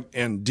sell. Yep.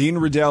 And Dean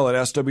Riddell at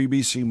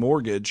SWBC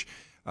Mortgage,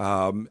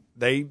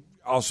 they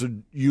also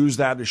use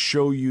that to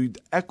show you the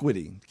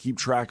equity, keep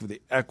track of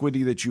the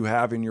equity that you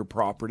have in your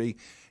property.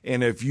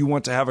 And if you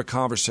want to have a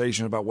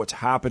conversation about what's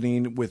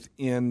happening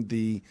within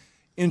the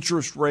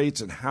interest rates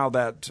and how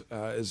that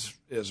is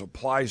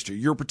applies to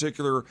your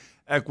particular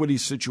equity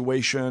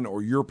situation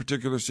or your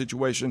particular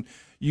situation,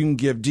 you can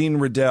give Dean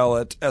Riddell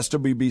at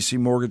SWBC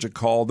Mortgage a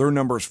call. Their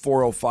number is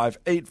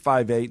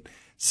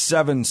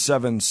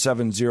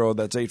 405-858-7770.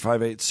 That's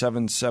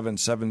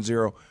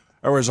 858-7770.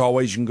 Or as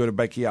always, you can go to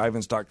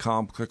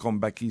BeckyIvans.com, click on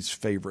Becky's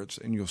Favorites,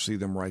 and you'll see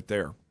them right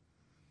there.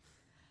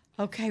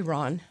 Okay,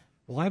 Ron.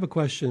 Well, I have a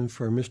question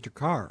for Mr.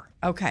 Carr.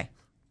 Okay.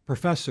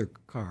 Professor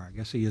Carr, I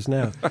guess he is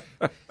now.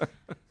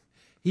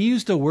 He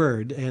used a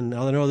word, and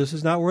I know this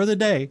is not word of the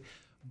day,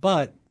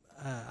 but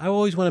I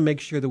always want to make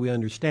sure that we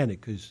understand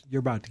it, because you're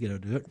about to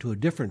get to a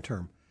different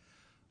term.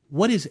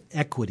 What is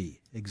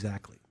equity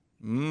exactly?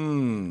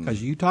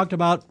 Because you talked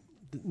about,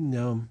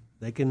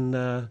 they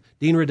can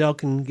Dean Riddell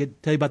can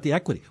tell you about the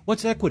equity.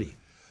 What's equity?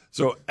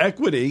 So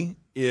equity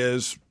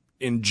is,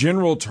 in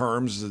general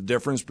terms, the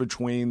difference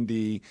between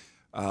the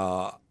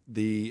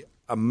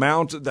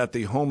amount that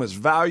the home is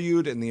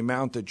valued and the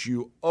amount that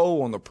you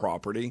owe on the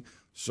property.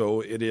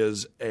 So it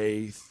is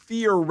a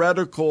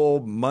theoretical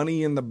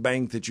money in the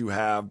bank that you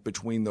have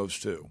between those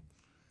two.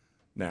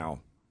 Now,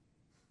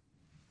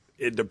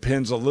 it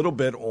depends a little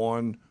bit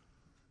on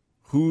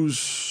who's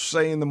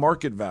saying the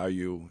market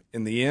value.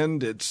 In the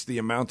end, it's the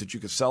amount that you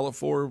could sell it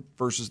for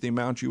versus the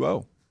amount you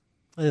owe.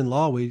 In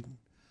law, we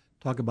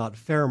talk about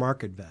fair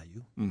market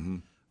value. Mm-hmm.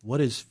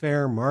 What is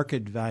fair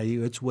market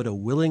value? It's what a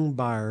willing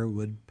buyer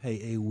would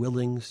pay a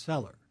willing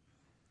seller.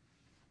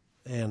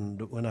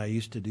 And when I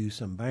used to do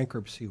some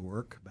bankruptcy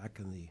work back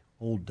in the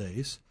old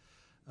days,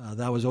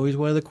 that was always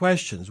one of the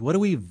questions. What do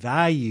we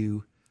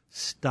value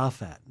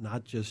stuff at?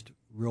 Not just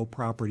real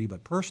property,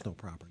 but personal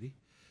property.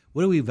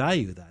 What do we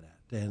value that at?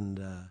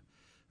 And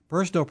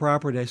personal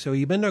property, I say, well,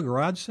 you been to a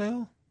garage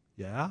sale?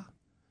 Yeah.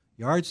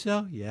 Yard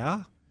sale?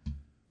 Yeah.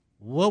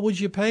 What would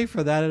you pay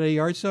for that at a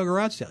yard sale,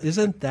 garage sale?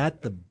 Isn't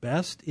that the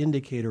best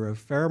indicator of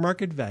fair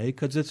market value?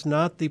 Because it's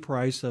not the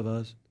price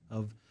of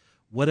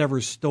whatever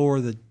store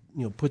that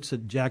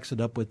jacks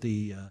it up with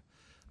the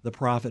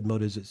profit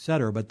motives, et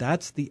cetera. But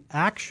that's the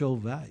actual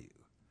value.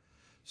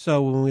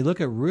 So when we look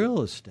at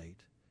real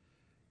estate,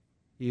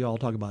 you all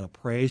talk about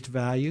appraised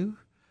value.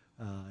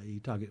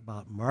 You talk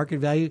about market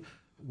value.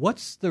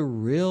 What's the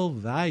real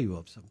value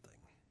of something?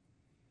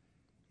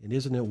 And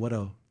isn't it what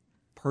a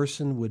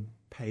person would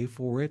pay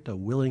for it? A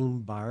willing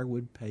buyer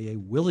would pay a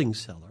willing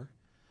seller,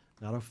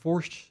 not a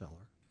forced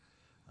seller.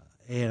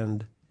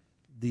 And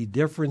the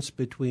difference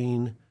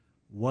between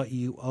what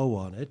you owe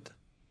on it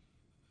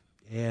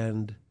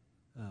and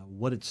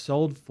what it's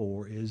sold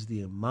for is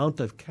the amount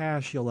of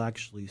cash you'll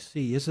actually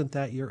see. Isn't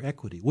that your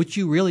equity, which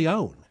you really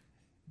own?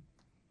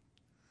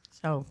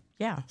 So,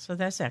 yeah, so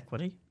that's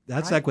equity.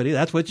 That's right? Equity.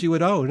 That's what you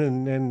would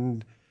own.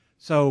 And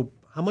so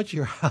how much of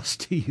your house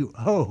do you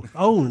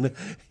own?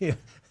 Yeah,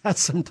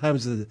 that's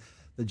sometimes the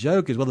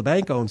joke is, well, the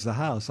bank owns the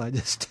house. I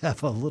just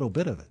have a little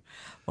bit of it.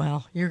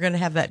 Well, you're going to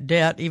have that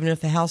debt even if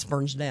the house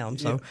burns down.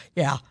 So,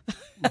 yeah.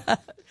 And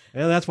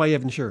that's why you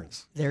have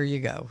insurance. There you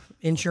go.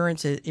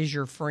 Insurance is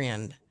your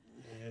friend.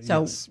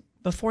 So Yes.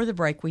 before the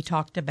break, we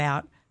talked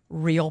about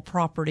real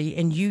property,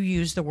 and you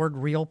use the word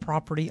real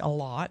property a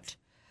lot.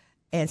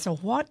 And so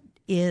what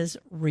is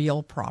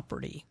real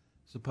property?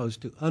 As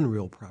opposed to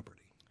unreal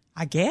property.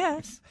 I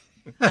guess.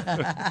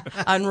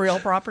 Unreal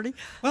property?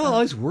 Well, all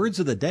these words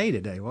of the day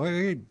today. Well,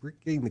 we're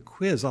getting the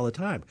quiz all the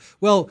time.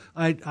 Well,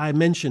 I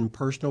mentioned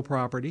personal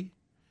property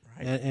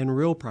and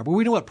real property.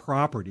 We know what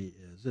property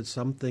is. It's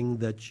something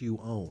that you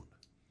own.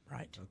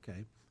 Right.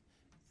 Okay.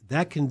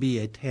 That can be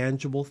a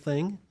tangible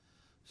thing,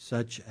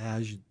 such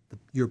as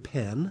your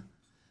pen.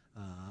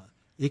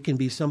 It can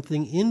be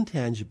something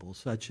intangible,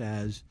 such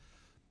as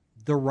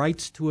the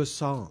rights to a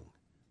song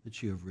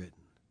that you have written.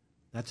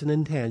 That's an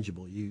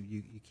intangible.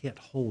 You can't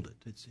hold it.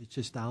 It's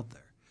just out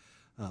there.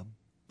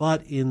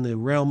 But in the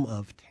realm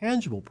of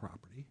tangible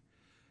property,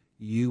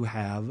 you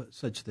have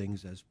such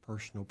things as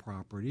personal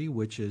property,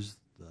 which is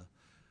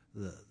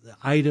the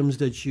items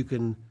that you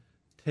can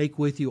take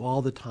with you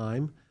all the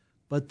time.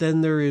 But then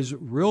there is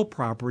real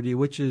property,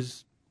 which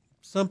is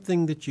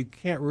something that you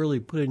can't really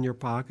put in your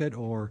pocket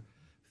or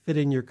fit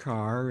in your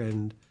car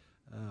and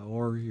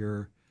or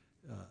your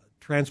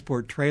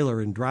transport trailer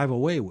and drive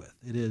away with.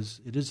 It is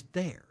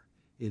there.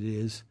 It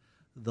is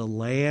the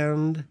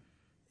land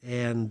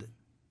and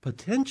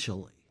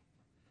potentially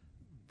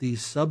the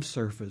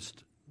subsurface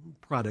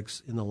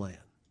products in the land,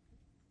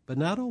 but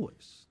not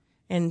always.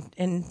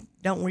 And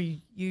don't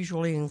we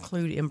usually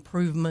include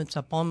improvements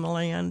upon the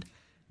land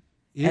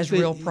as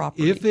real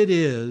property? If it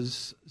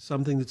is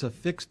something that's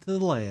affixed to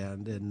the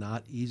land and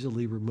not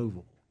easily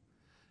removable.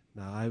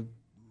 Now,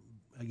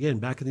 again,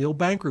 back in the old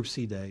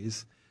bankruptcy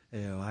days,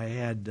 I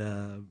had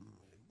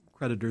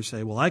creditors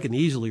say, "Well, I can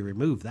easily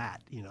remove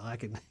that. I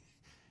can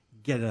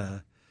get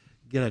a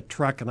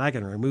truck and I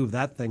can remove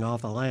that thing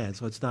off the land."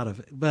 So it's not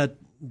but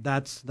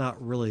that's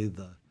not really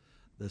the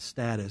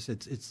status.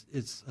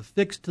 It's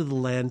affixed to the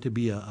land to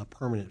be a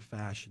permanent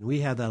fashion. We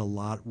had that a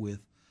lot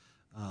with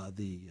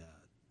the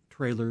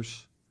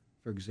trailers,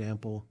 for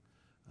example,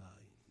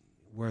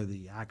 where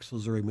the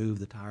axles are removed,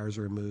 the tires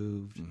are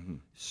removed,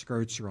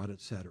 skirts are on,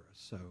 etc.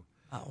 So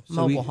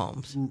mobile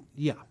homes.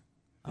 Yeah.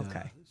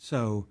 Okay.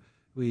 So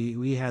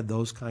we had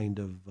those kind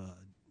of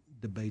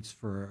debates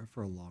for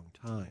a long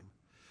time.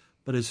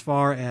 But as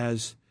far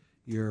as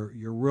your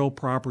real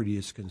property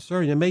is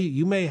concerned,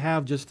 you may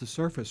have just the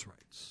surface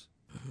rights.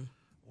 Mm-hmm.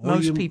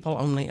 Most people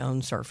only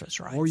own surface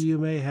rights. Or you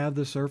may have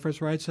the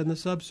surface rights and the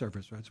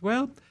subsurface rights.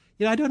 Well,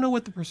 I don't know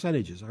what the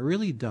percentage is. I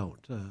really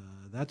don't.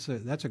 That's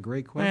a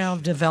great question. Well,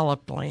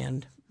 developed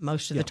land.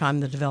 Most of the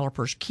time the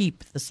developers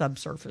keep the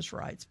subsurface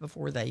rights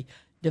before they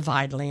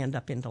divide land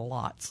up into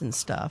lots and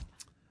stuff.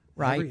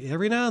 Right.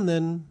 Every now and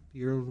then,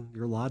 your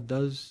lot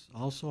does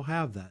also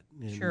have that.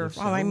 And sure.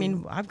 so,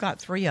 Well, I've got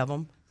 3 of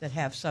them that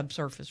have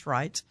subsurface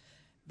rights,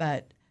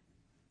 but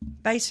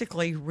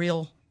basically,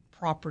 real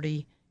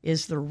property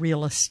is the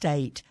real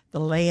estate, the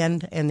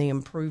land, and the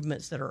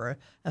improvements that are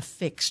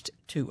affixed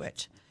to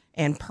it.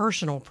 And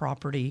personal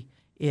property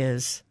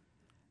is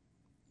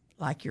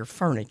like your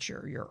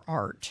furniture, your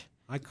art.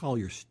 I call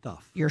your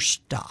stuff. Your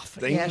stuff.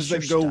 Things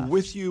that go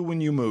with you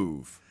when you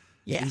move.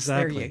 Yes,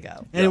 exactly. There you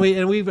go. And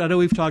I know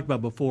we've talked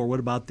about before.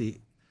 What about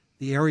the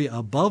area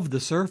above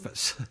the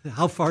surface?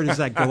 How far does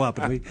that go up?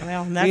 And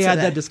we had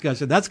that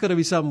discussion. That's going to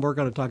be something we're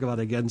going to talk about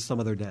again some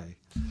other day.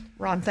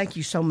 Ron, thank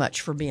you so much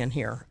for being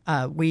here.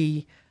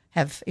 We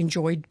have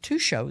enjoyed 2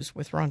 shows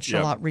with Ron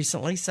Shillot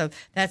recently, so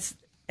that's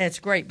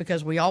great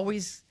because we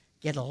always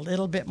get a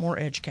little bit more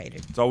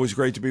educated. It's always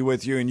great to be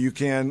with you, and you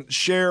can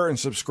share and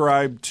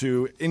subscribe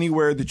to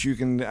anywhere that you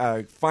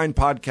can find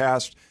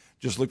podcasts.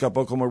 Just look up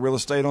Oklahoma Real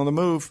Estate on the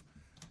Move.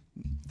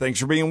 Thanks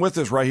for being with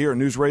us right here on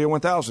News Radio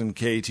 1000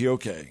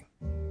 KTOK.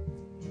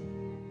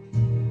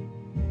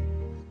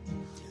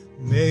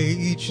 May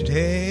each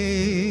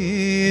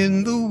day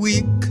in the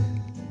week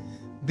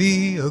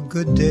be a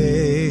good day.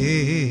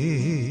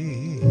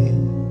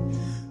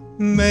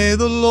 May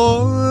the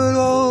Lord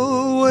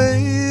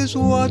always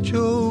watch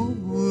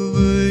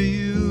over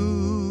you,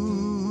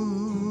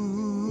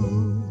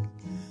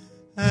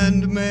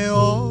 and may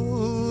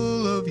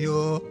all of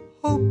your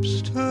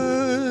hopes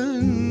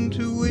turn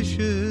to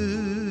wishes,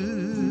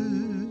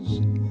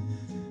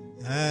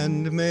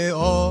 and may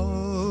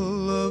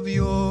all of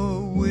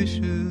your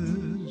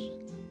wishes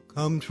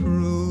come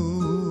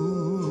true.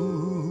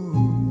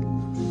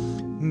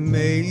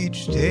 May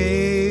each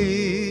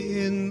day